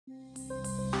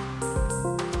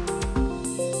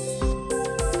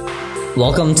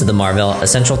Welcome to the Marvell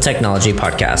Essential Technology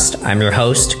Podcast. I'm your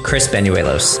host, Chris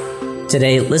Benuelos.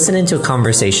 Today, listen into a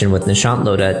conversation with Nishant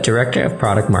Lodha, Director of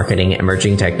Product Marketing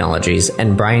Emerging Technologies,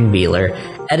 and Brian Beeler,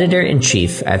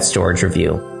 Editor-in-Chief at Storage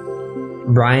Review.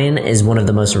 Brian is one of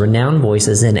the most renowned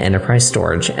voices in enterprise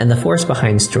storage and the force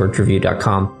behind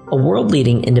StorageReview.com, a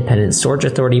world-leading independent storage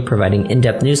authority providing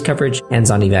in-depth news coverage,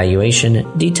 hands-on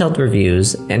evaluation, detailed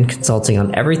reviews, and consulting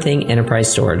on everything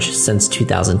enterprise storage since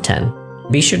 2010.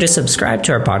 Be sure to subscribe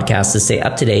to our podcast to stay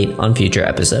up to date on future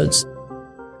episodes.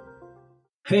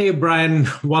 Hey, Brian,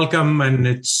 welcome. And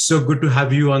it's so good to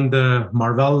have you on the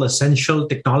Marvell Essential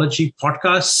Technology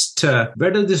Podcast.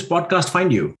 Where does this podcast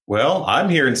find you? Well, I'm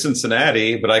here in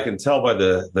Cincinnati, but I can tell by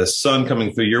the sun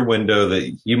coming through your window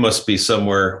that you must be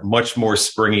somewhere much more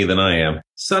springy than I am.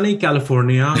 Sunny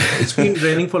California. It's been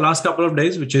raining for the last couple of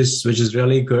days, which is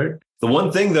really good. The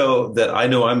one thing, though, that I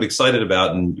know I'm excited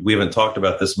about, and we haven't talked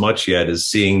about this much yet, is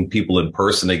seeing people in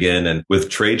person again. And with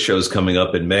trade shows coming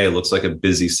up in May, it looks like a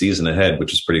busy season ahead,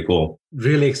 which is pretty cool.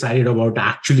 Really excited about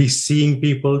actually seeing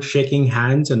people, shaking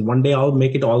hands. And one day I'll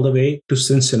make it all the way to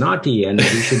Cincinnati. And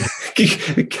we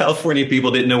should... California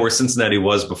people didn't know where Cincinnati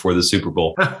was before the Super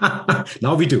Bowl.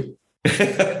 Now we do.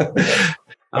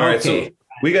 All right. So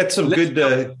we got some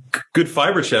good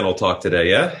fiber channel talk today,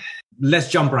 yeah? Let's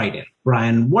jump right in.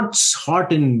 Brian, what's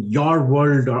hot in your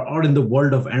world or in the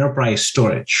world of enterprise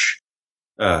storage?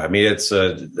 It's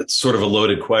sort of a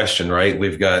loaded question, right?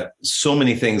 We've got so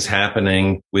many things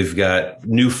happening. We've got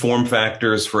new form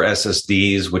factors for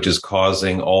SSDs, which is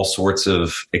causing all sorts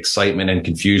of excitement and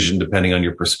confusion depending on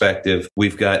your perspective.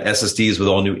 We've got SSDs with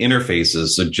all new interfaces.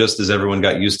 So just as everyone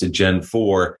got used to Gen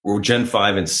 4, Gen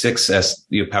 5 and 6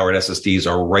 powered SSDs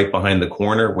are right behind the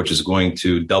corner, which is going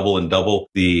to double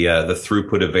the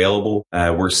throughput available.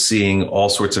 We're seeing all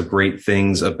sorts of great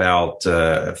things about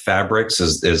fabrics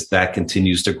as that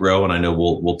continues to grow. And I know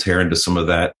we'll tear into some of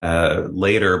that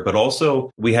later, but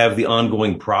also we have the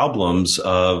ongoing problems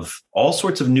of all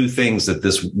sorts of new things that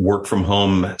this work from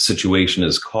home situation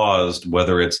has caused,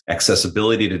 whether it's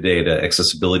accessibility to data,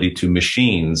 accessibility to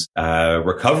machines,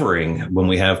 recovering when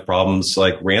we have problems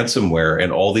like ransomware,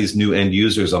 and all these new end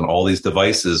users on all these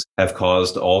devices have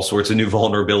caused all sorts of new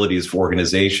vulnerabilities for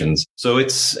organizations. So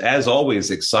it's, as always,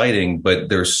 exciting, but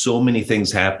there's so many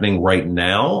things happening right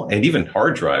now, and even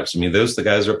hard drives. I mean, the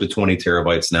guys are up to 20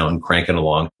 terabytes now and cranking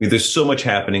along. I mean, there's so much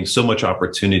happening, so much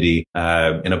opportunity,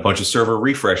 and a bunch of server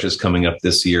refreshes coming up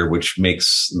this year, which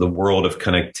makes the world of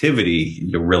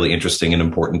connectivity really interesting and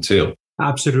important too.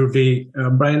 Absolutely,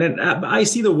 Brian. And I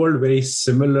see the world very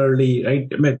similarly, right?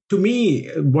 I mean, to me,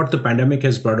 what the pandemic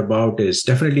has brought about is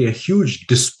definitely a huge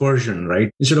dispersion,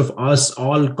 right? Instead of us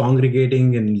all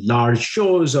congregating in large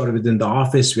shows or within the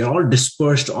office, we are all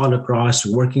dispersed all across,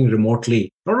 working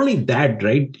remotely. Not only that,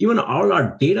 right? Even all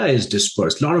our data is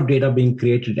dispersed. A lot of data being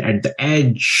created at the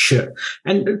edge.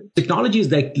 And technologies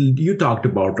that you talked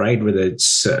about, right? Whether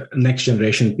it's next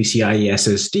generation PCIe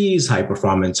SSDs, high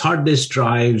performance hard disk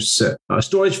drives,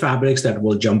 storage fabrics that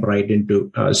we'll jump right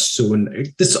into soon.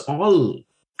 This is all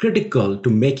critical to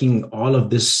making all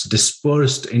of this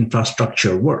dispersed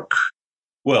infrastructure work.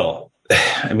 Well,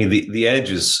 I mean, the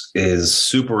edge is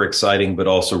super exciting, but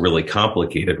also really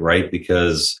complicated, right?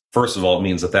 Because first of all, it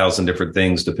means 1,000 different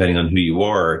things depending on who you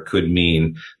are. It could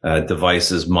mean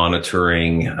devices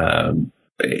monitoring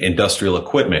industrial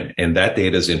equipment. And that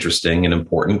data is interesting and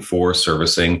important for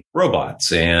servicing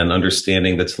robots and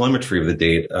understanding the telemetry of the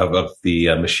data of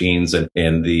the machines and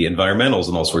the environmentals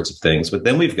and all sorts of things. But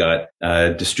then we've got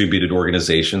distributed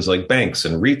organizations like banks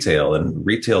and retail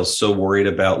is so worried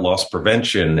about loss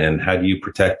prevention and how do you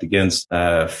protect against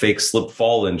fake slip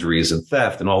fall injuries and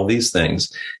theft and all these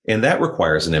things. And that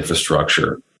requires an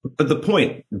infrastructure. But the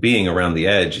point being around the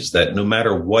edge is that no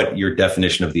matter what your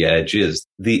definition of the edge is,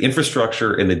 the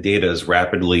infrastructure and the data is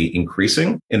rapidly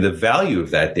increasing. And the value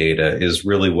of that data is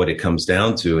really what it comes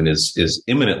down to and is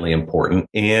imminently important.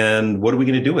 And what are we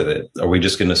going to do with it? Are we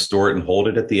just going to store it and hold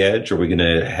it at the edge? Are we going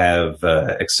to have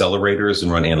accelerators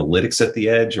and run analytics at the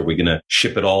edge? Are we going to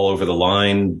ship it all over the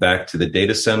line back to the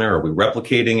data center? Are we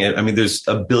replicating it? I mean, there's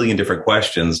a billion different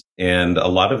questions. And a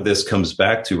lot of this comes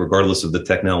back to, regardless of the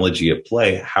technology at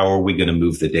play, how are we going to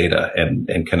move the data, and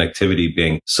connectivity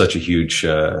being such a huge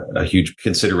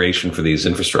consideration for these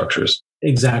infrastructures?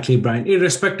 Exactly, Brian.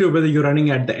 Irrespective of whether you're running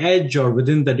at the edge or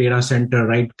within the data center,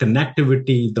 right?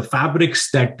 Connectivity, the fabrics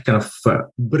that kind of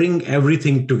bring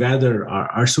everything together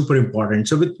are super important.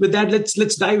 So with that,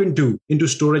 let's dive into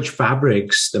storage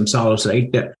fabrics themselves, right?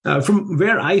 From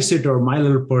where I sit or my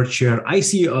little perch here, I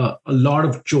see a lot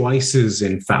of choices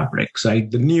in fabrics, right?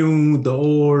 The new, the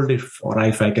old, if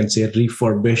I can say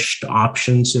refurbished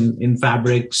options in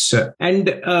fabrics,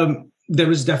 and there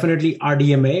is definitely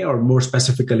RDMA, or more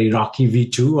specifically Rocky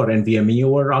V2 or NVMe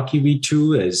over Rocky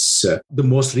V2. As the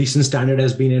most recent standard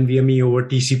has been NVMe over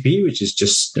TCP, which is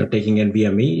just taking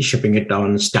NVMe, shipping it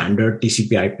on standard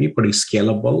TCP/IP, pretty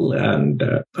scalable, and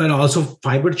also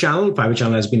Fiber Channel. Fiber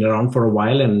Channel has been around for a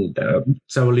while, and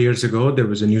several years ago there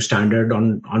was a new standard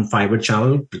on Fiber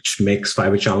Channel, which makes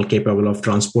Fiber Channel capable of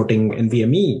transporting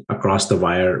NVMe across the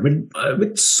wire.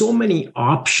 With so many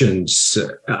options,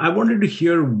 I wanted to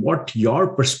hear what your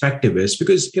perspective is,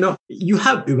 because you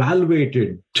have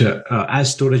evaluated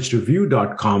as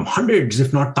storagereview.com hundreds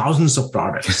if not thousands of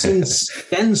products since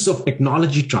tens of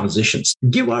technology transitions.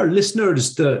 Give our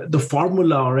listeners the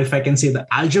formula, or if I can say the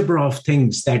algebra of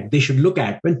things that they should look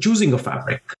at when choosing a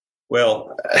fabric.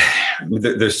 Well,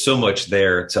 there's so much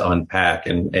there to unpack,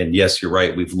 and yes, you're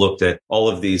right. We've looked at all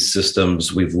of these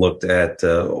systems. We've looked at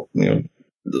all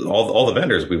the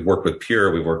vendors. We've worked with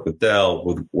Pure, we've worked with Dell,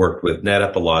 we've worked with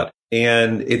NetApp a lot.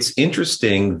 And it's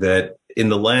interesting that in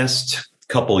the last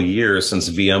couple of years, since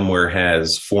VMware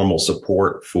has formal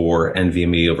support for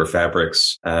NVMe over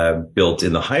fabrics built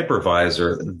in the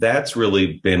hypervisor, that's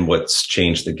really been what's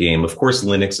changed the game. Of course,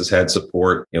 Linux has had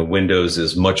support. Windows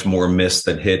is much more miss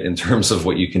than hit in terms of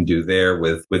what you can do there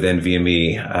with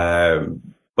NVMe.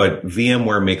 But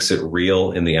VMware makes it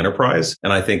real in the enterprise.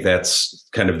 And I think that's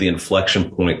kind of the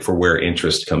inflection point for where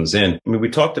interest comes in. I mean, we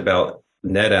talked about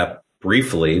NetApp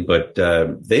briefly, but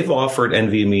they've offered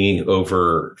NVMe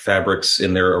over fabrics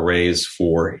in their arrays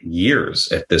for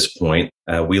years at this point.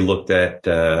 We looked at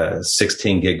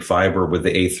 16 gig fiber with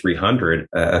the A300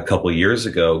 a couple of years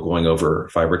ago going over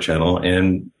Fiber Channel,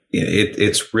 and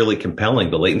it's really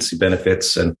compelling, the latency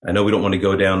benefits. And I know we don't want to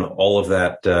go down all of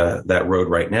that road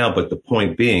right now, but the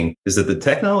point being is that the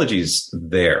technology's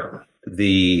there.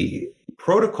 The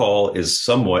protocol is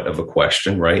somewhat of a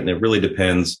question, right? And it really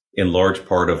depends in large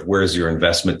part of where's your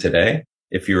investment today.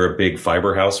 If you're a big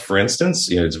fiber house, for instance,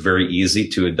 it's very easy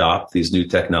to adopt these new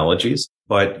technologies,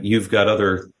 but you've got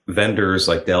other vendors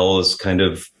like Dell is kind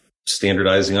of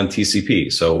standardizing on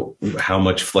TCP. So how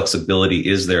much flexibility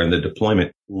is there in the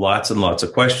deployment? Lots and lots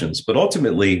of questions. But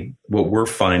ultimately, what we're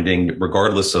finding,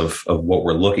 regardless of what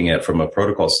we're looking at from a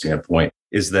protocol standpoint,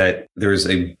 is that there's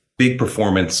a big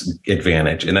performance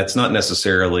advantage. And that's not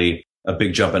necessarily a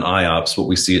big jump in IOPS. What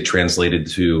we see it translated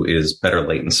to is better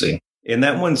latency. And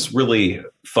that one's really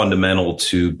fundamental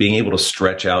to being able to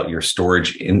stretch out your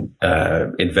storage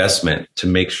investment to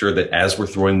make sure that as we're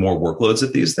throwing more workloads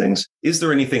at these things, is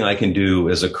there anything I can do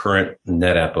as a current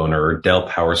NetApp owner or Dell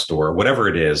PowerStore, or whatever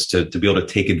it is, to be able to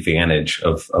take advantage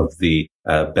of the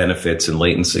benefits and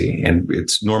latency? And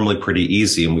it's normally pretty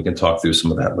easy, and we can talk through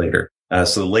some of that later.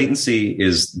 So the latency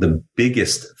is the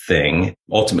biggest thing,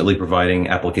 ultimately providing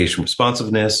application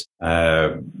responsiveness,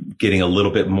 getting a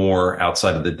little bit more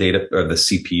outside of the data or the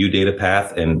CPU data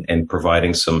path, and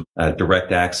providing some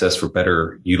direct access for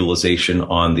better utilization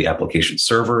on the application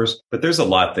servers. But there's a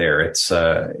lot there.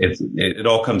 It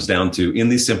all comes down to, in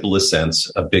the simplest sense,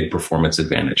 a big performance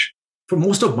advantage. For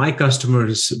most of my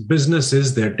customers, business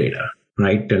is their data.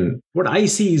 Right. And what I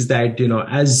see is that,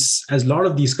 as a lot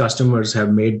of these customers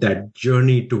have made that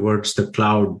journey towards the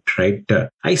cloud, right,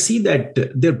 I see that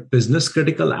their business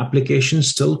critical applications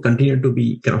still continue to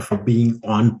be kind of being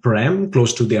on-prem,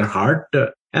 close to their heart.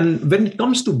 And when it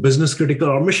comes to business critical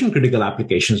or mission critical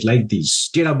applications like these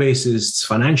databases,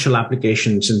 financial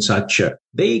applications and such,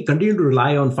 they continue to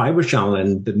rely on Fiber Channel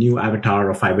and the new avatar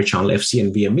of Fiber Channel, FC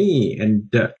and VME,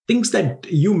 and things that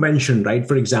you mentioned, right?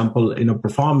 For example,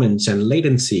 performance and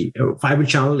latency. Fiber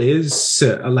Channel is,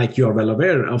 like you are well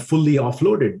aware, a fully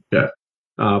offloaded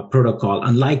protocol,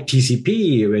 unlike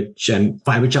TCP, and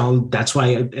Fiber Channel, that's why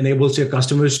it enables your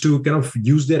customers to kind of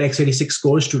use their x86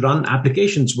 cores to run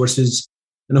applications versus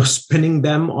spinning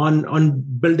them on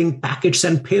building packets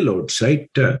and payloads, right?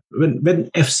 When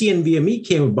FC and VME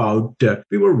came about,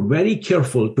 we were very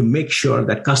careful to make sure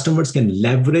that customers can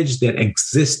leverage their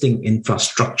existing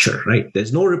infrastructure, right?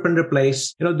 There's no rip and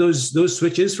replace. Those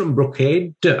switches from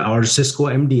Brocade or Cisco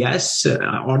MDS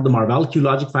or the Marvell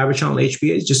QLogic Fiber Channel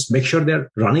HPAs, just make sure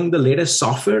they're running the latest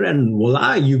software, and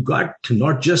voila, you got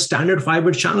not just standard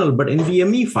Fiber Channel, but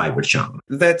NVMe Fiber Channel.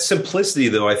 That simplicity,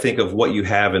 though, I think, of what you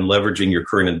have and leveraging your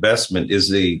current investment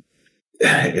is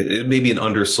it may be an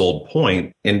undersold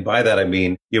point. And by that, I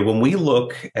mean, when we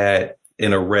look at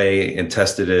an array and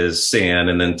test it as SAN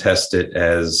and then test it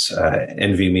as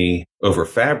NVMe over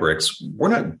fabrics, we're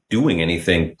not doing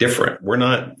anything different. We're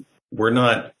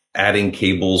not adding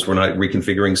cables. We're not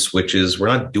reconfiguring switches. We're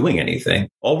not doing anything.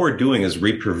 All we're doing is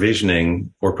reprovisioning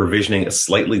or provisioning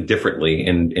slightly differently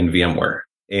in VMware.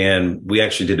 And we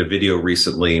actually did a video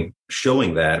recently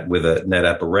showing that with a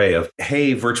NetApp array of,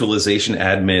 hey, virtualization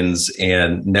admins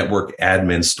and network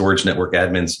admins, storage network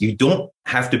admins, you don't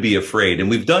have to be afraid. And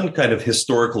we've done kind of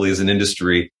historically as an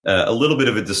industry, a little bit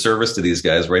of a disservice to these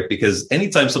guys, right? Because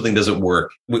anytime something doesn't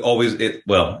work, it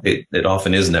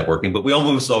often is networking, but we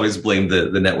almost always blame the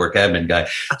network admin guy.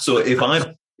 So if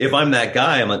I'm that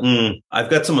guy, I'm like, I've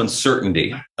got some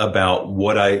uncertainty about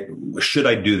should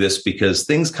I do this because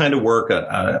things kind of work.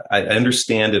 I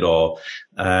understand it all.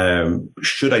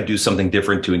 Should I do something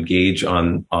different to engage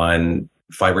on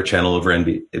fiber channel over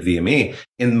NVMe?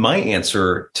 And my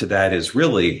answer to that is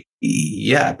really,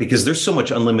 yeah, because there's so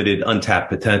much unlimited untapped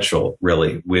potential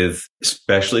really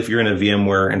especially if you're in a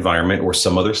VMware environment or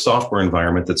some other software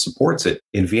environment that supports it.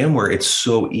 In VMware, it's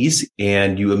so easy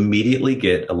and you immediately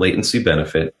get a latency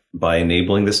benefit by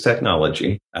enabling this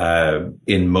technology.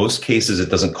 In most cases, it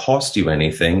doesn't cost you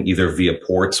anything, either via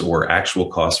ports or actual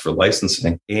cost for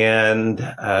licensing. And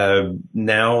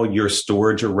now your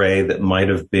storage array that might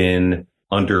have been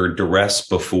under duress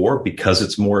before, because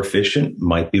it's more efficient,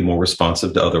 might be more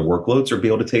responsive to other workloads or be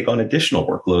able to take on additional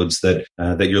workloads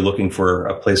that you're looking for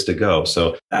a place to go.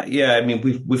 So,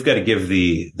 we've got to give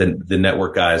the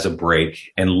network guys a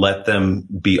break and let them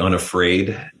be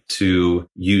unafraid to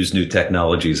use new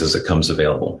technologies as it comes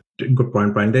available. Good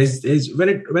point, Brian. There's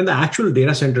when the actual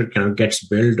data center kind of gets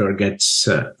built or gets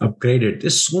upgraded,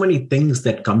 there's so many things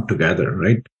that come together,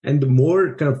 right? And the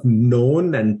more kind of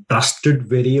known and trusted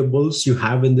variables you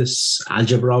have in this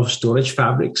algebra of storage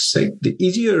fabrics, right, the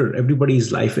easier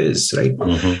everybody's life is, right?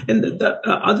 Mm-hmm. And the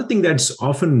other thing that's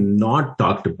often not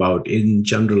talked about in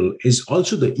general is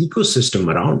also the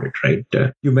ecosystem around it,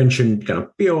 right? You mentioned kind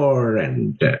of Pure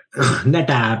and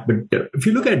NetApp, but if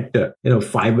you look at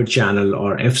Fiber Channel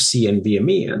or FC and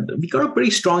VME, and we got a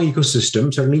pretty strong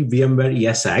ecosystem. Certainly VMware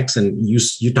ESX, and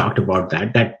you talked about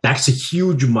that's a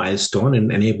huge milestone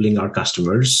in enabling our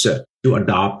customers to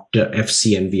adopt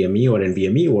FC and VME or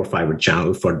NVMe or Fiber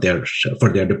Channel for their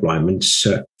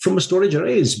deployments. From a storage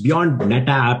arrays beyond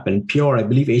NetApp and Pure, I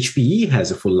believe HPE has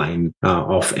a full line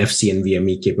of FC and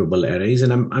VME capable arrays,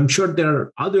 and I'm sure there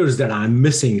are others that I'm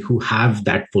missing who have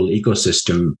that full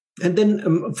ecosystem. And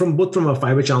then from a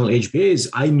Fiber Channel HBAs,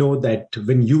 I know that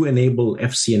when you enable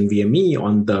FC and VME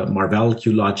on the Marvell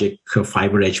QLogic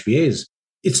Fiber HBAs,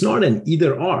 it's not an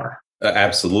either or.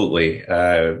 Absolutely.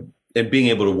 And being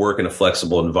able to work in a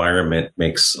flexible environment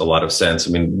makes a lot of sense.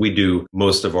 I mean, we do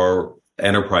most of our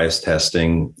enterprise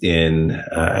testing in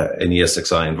an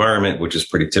ESXi environment, which is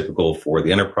pretty typical for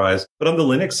the enterprise. But on the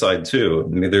Linux side too, I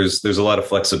mean, there's a lot of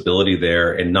flexibility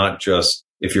there, and not just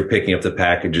if you're picking up the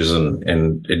packages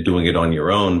and doing it on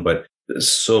your own, but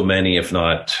so many, if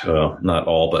not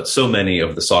all, but so many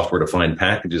of the software-defined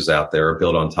packages out there are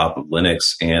built on top of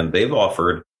Linux, and they've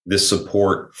offered this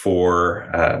support for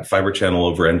Fiber Channel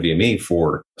over NVMe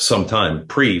for some time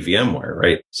pre-VMware,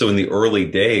 right? So in the early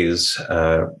days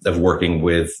of working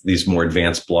with these more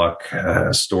advanced block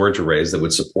storage arrays that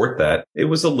would support that, it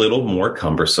was a little more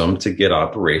cumbersome to get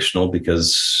operational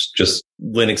because just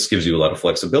Linux gives you a lot of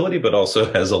flexibility, but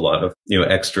also has a lot of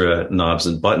extra knobs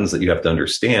and buttons that you have to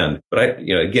understand. But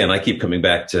I keep coming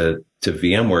back to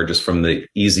VMware just from the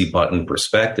easy button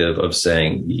perspective of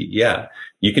saying, yeah,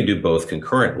 you can do both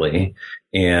concurrently.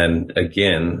 And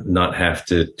again, not have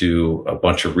to do a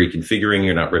bunch of reconfiguring.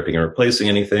 You're not ripping and replacing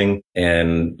anything.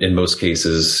 And in most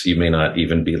cases, you may not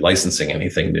even be licensing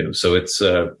anything new. So it's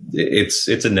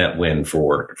a net win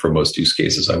for most use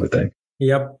cases, I would think.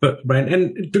 Yep, Brian.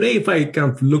 And today, if I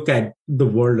kind of look at the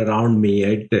world around me,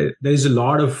 right, there's a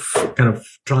lot of kind of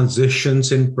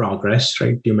transitions in progress,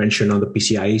 right? You mentioned on the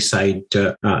PCIe side,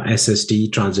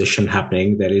 SSD transition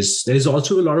happening. There is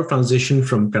also a lot of transition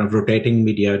from kind of rotating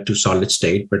media to solid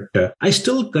state, but I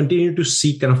still continue to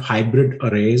see kind of hybrid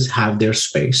arrays have their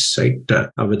space, right,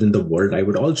 within the world. I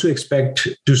would also expect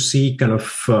to see kind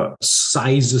of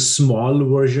size a small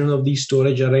version of these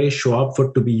storage arrays show up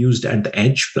to be used at the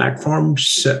edge platform.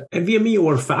 NVMe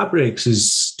over Fabrics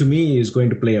is to me is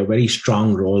going to play a very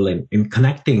strong role in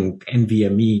connecting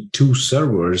NVMe to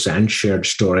servers and shared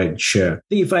storage. I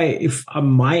think if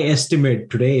my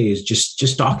estimate today is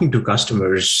just talking to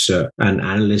customers and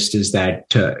analysts is that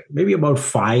maybe about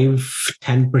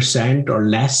 5-10% or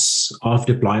less of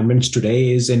deployments today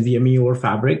is NVMe over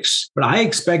Fabrics. But I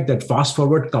expect that fast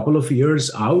forward a couple of years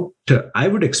out, I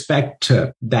would expect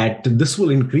that this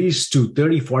will increase to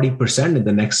 30-40% in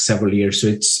the next several years. So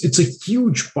it's a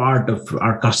huge part of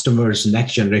our customers'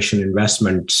 next generation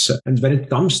investments. And when it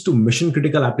comes to mission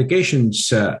critical applications,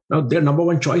 their number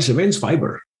one choice remains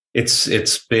fiber.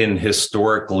 It's been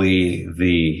historically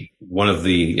one of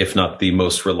the, if not the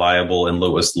most reliable and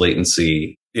lowest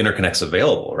latency interconnects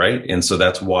available, right? And so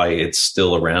that's why it's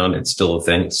still around. It's still a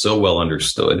thing. It's so well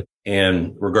understood.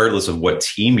 And regardless of what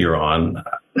team you're on,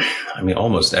 I mean,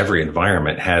 almost every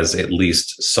environment has at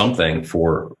least something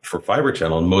for Fibre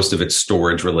Channel, and most of it's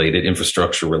storage related,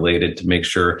 infrastructure related, to make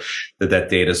sure that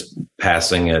data is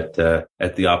passing at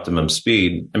the optimum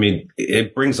speed. I mean,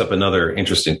 it brings up another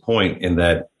interesting point in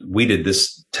that we did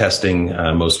this testing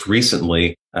most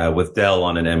recently with Dell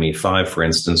on an ME5, for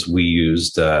instance. We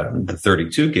used the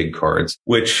 32 gig cards,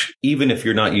 which even if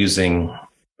you're not using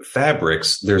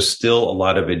Fabrics, there's still a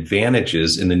lot of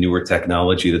advantages in the newer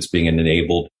technology that's being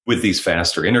enabled with these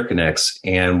faster interconnects.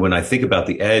 And when I think about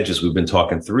the edge, as we've been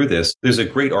talking through this, there's a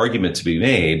great argument to be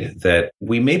made that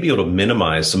we may be able to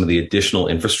minimize some of the additional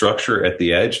infrastructure at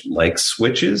the edge, like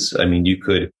switches. I mean, you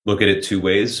could look at it two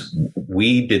ways.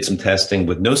 We did some testing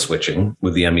with no switching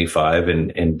with the ME5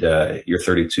 and your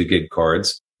 32 gig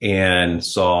cards, and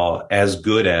saw as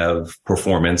good of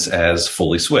performance as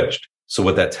fully switched. So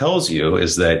what that tells you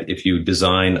is that if you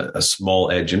design a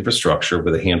small edge infrastructure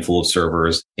with a handful of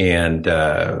servers and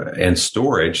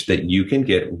storage, that you can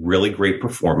get really great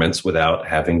performance without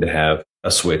having to have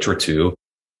a switch or two.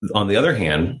 On the other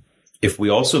hand, if we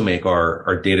also make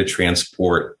our data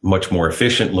transport much more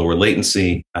efficient, lower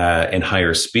latency, and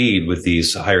higher speed with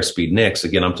these higher speed NICs,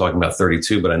 again, I'm talking about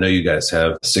 32, but I know you guys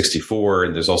have 64,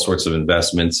 and there's all sorts of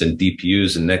investments in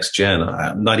DPUs and next gen.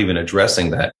 I'm not even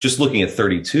addressing that. Just looking at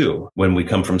 32, when we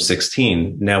come from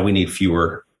 16, now we need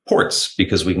fewer ports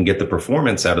because we can get the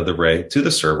performance out of the array to the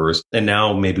servers. And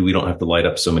now maybe we don't have to light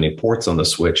up so many ports on the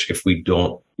switch if we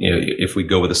don't, if we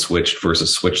go with a switched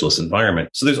versus switchless environment.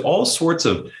 So there's all sorts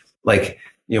of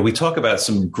we talk about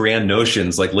some grand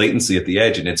notions like latency at the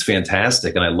edge, and it's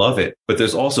fantastic and I love it. But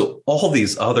there's also all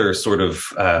these other sort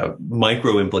of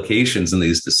micro implications in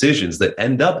these decisions that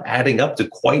end up adding up to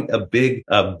quite a big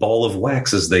ball of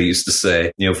wax, as they used to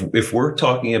say. If we're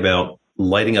talking about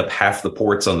lighting up half the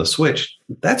ports on the switch,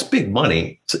 that's big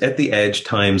money at the edge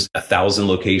times 1,000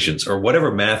 locations or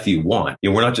whatever math you want.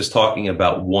 We're not just talking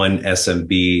about one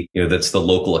SMB, that's the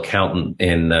local accountant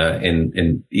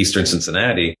in Eastern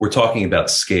Cincinnati. We're talking about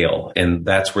scale. And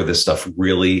that's where this stuff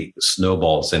really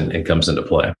snowballs and comes into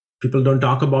play. People don't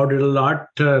talk about it a lot,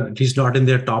 at least not in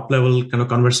their top level kind of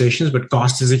conversations, but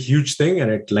cost is a huge thing.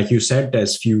 And it, like you said,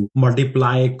 as you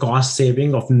multiply cost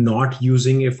saving of not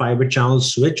using a fiber channel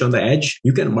switch on the edge,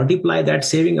 you can multiply that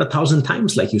saving 1,000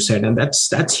 times, like you said. And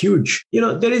that's huge.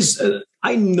 There is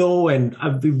I know, and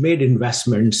we've made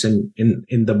investments in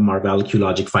the Marvell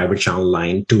QLogic fiber channel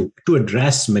line to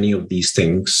address many of these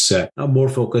things, more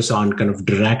focus on kind of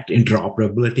direct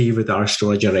interoperability with our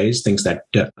storage arrays, things that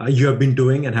you have been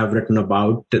doing and have written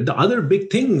about. The other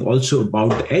big thing also about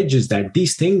the edge is that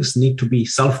these things need to be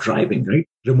self-driving, right?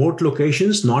 Remote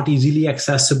locations, not easily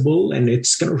accessible, and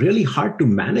it's kind of really hard to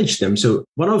manage them. So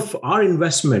one of our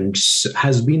investments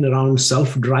has been around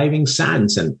self-driving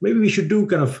SANs, and maybe we should do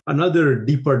kind of another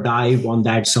deeper dive on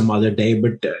that some other day.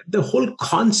 But the whole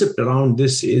concept around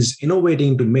this is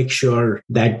innovating to make sure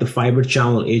that the fiber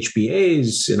channel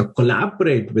HPAs,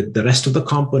 collaborate with the rest of the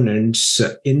components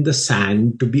in the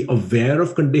SAN to be aware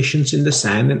of conditions in the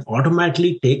SAN and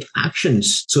automatically take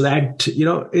actions so that,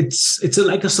 it's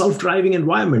like a self-driving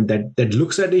environment that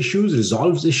looks at issues,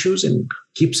 resolves issues, and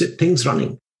keeps things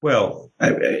running. Well,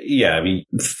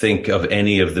 think of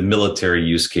any of the military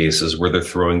use cases where they're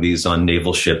throwing these on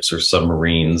naval ships or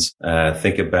submarines.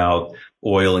 Think about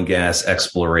oil and gas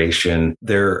exploration.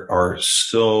 There are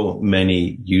so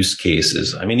many use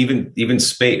cases. I mean, even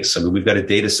space. I mean, we've got a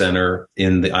data center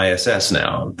in the ISS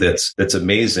now that's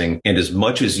amazing. And as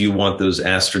much as you want those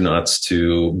astronauts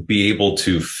to be able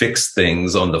to fix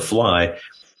things on the fly,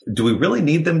 do we really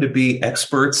need them to be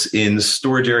experts in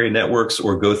storage area networks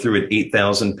or go through an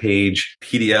 8,000 page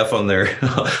PDF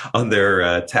on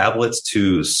their tablets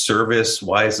to service?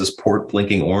 Why is this port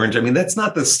blinking orange? I mean, that's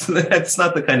not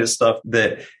the kind of stuff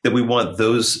that we want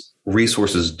those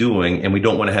resources doing, and we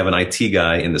don't want to have an IT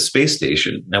guy in the space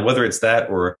station. Now, whether it's that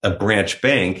or a branch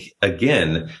bank,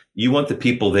 again, you want the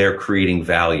people there creating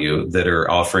value that are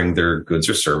offering their goods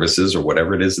or services or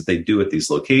whatever it is that they do at these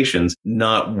locations,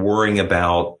 not worrying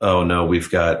about, oh no, we've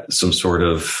got some sort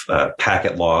of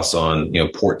packet loss on,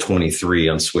 port 23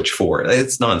 on switch 4.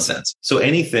 It's nonsense. So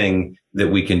anything that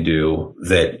we can do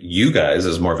that you guys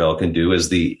as Marvell can do, as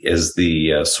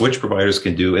the switch providers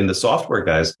can do, and the software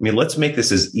guys, let's make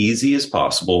this as easy as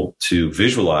possible to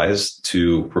visualize,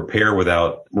 to prepare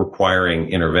without requiring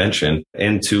intervention,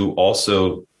 and to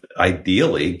also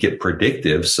ideally get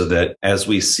predictive so that as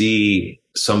we see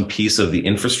some piece of the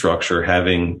infrastructure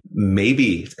having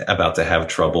maybe about to have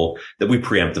trouble, that we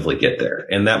preemptively get there.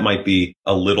 And that might be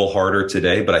a little harder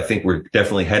today, but I think we're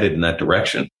definitely headed in that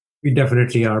direction. We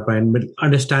definitely are, Brian. But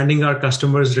understanding our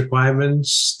customers'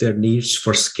 requirements, their needs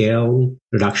for scale,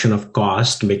 reduction of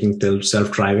cost, making them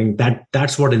self-driving,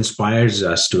 that's what inspires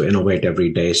us to innovate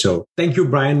every day. So thank you,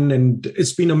 Brian. And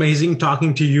it's been amazing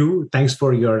talking to you. Thanks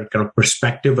for your kind of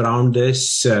perspective around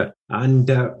this.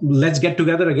 And let's get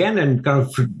together again and kind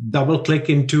of double click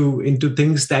into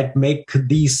things that make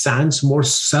these SANs more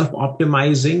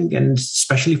self-optimizing, and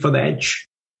especially for the edge.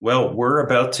 Well, we're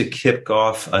about to kick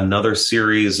off another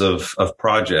series of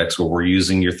projects where we're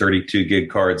using your 32 gig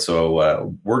card.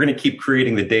 So we're going to keep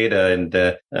creating the data, and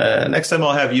next time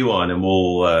I'll have you on, and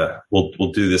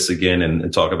we'll do this again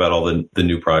and talk about all the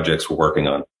new projects we're working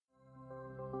on.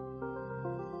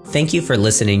 Thank you for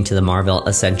listening to the Marvell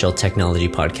Essential Technology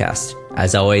Podcast.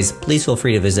 As always, please feel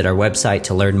free to visit our website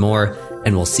to learn more,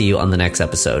 and we'll see you on the next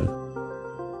episode.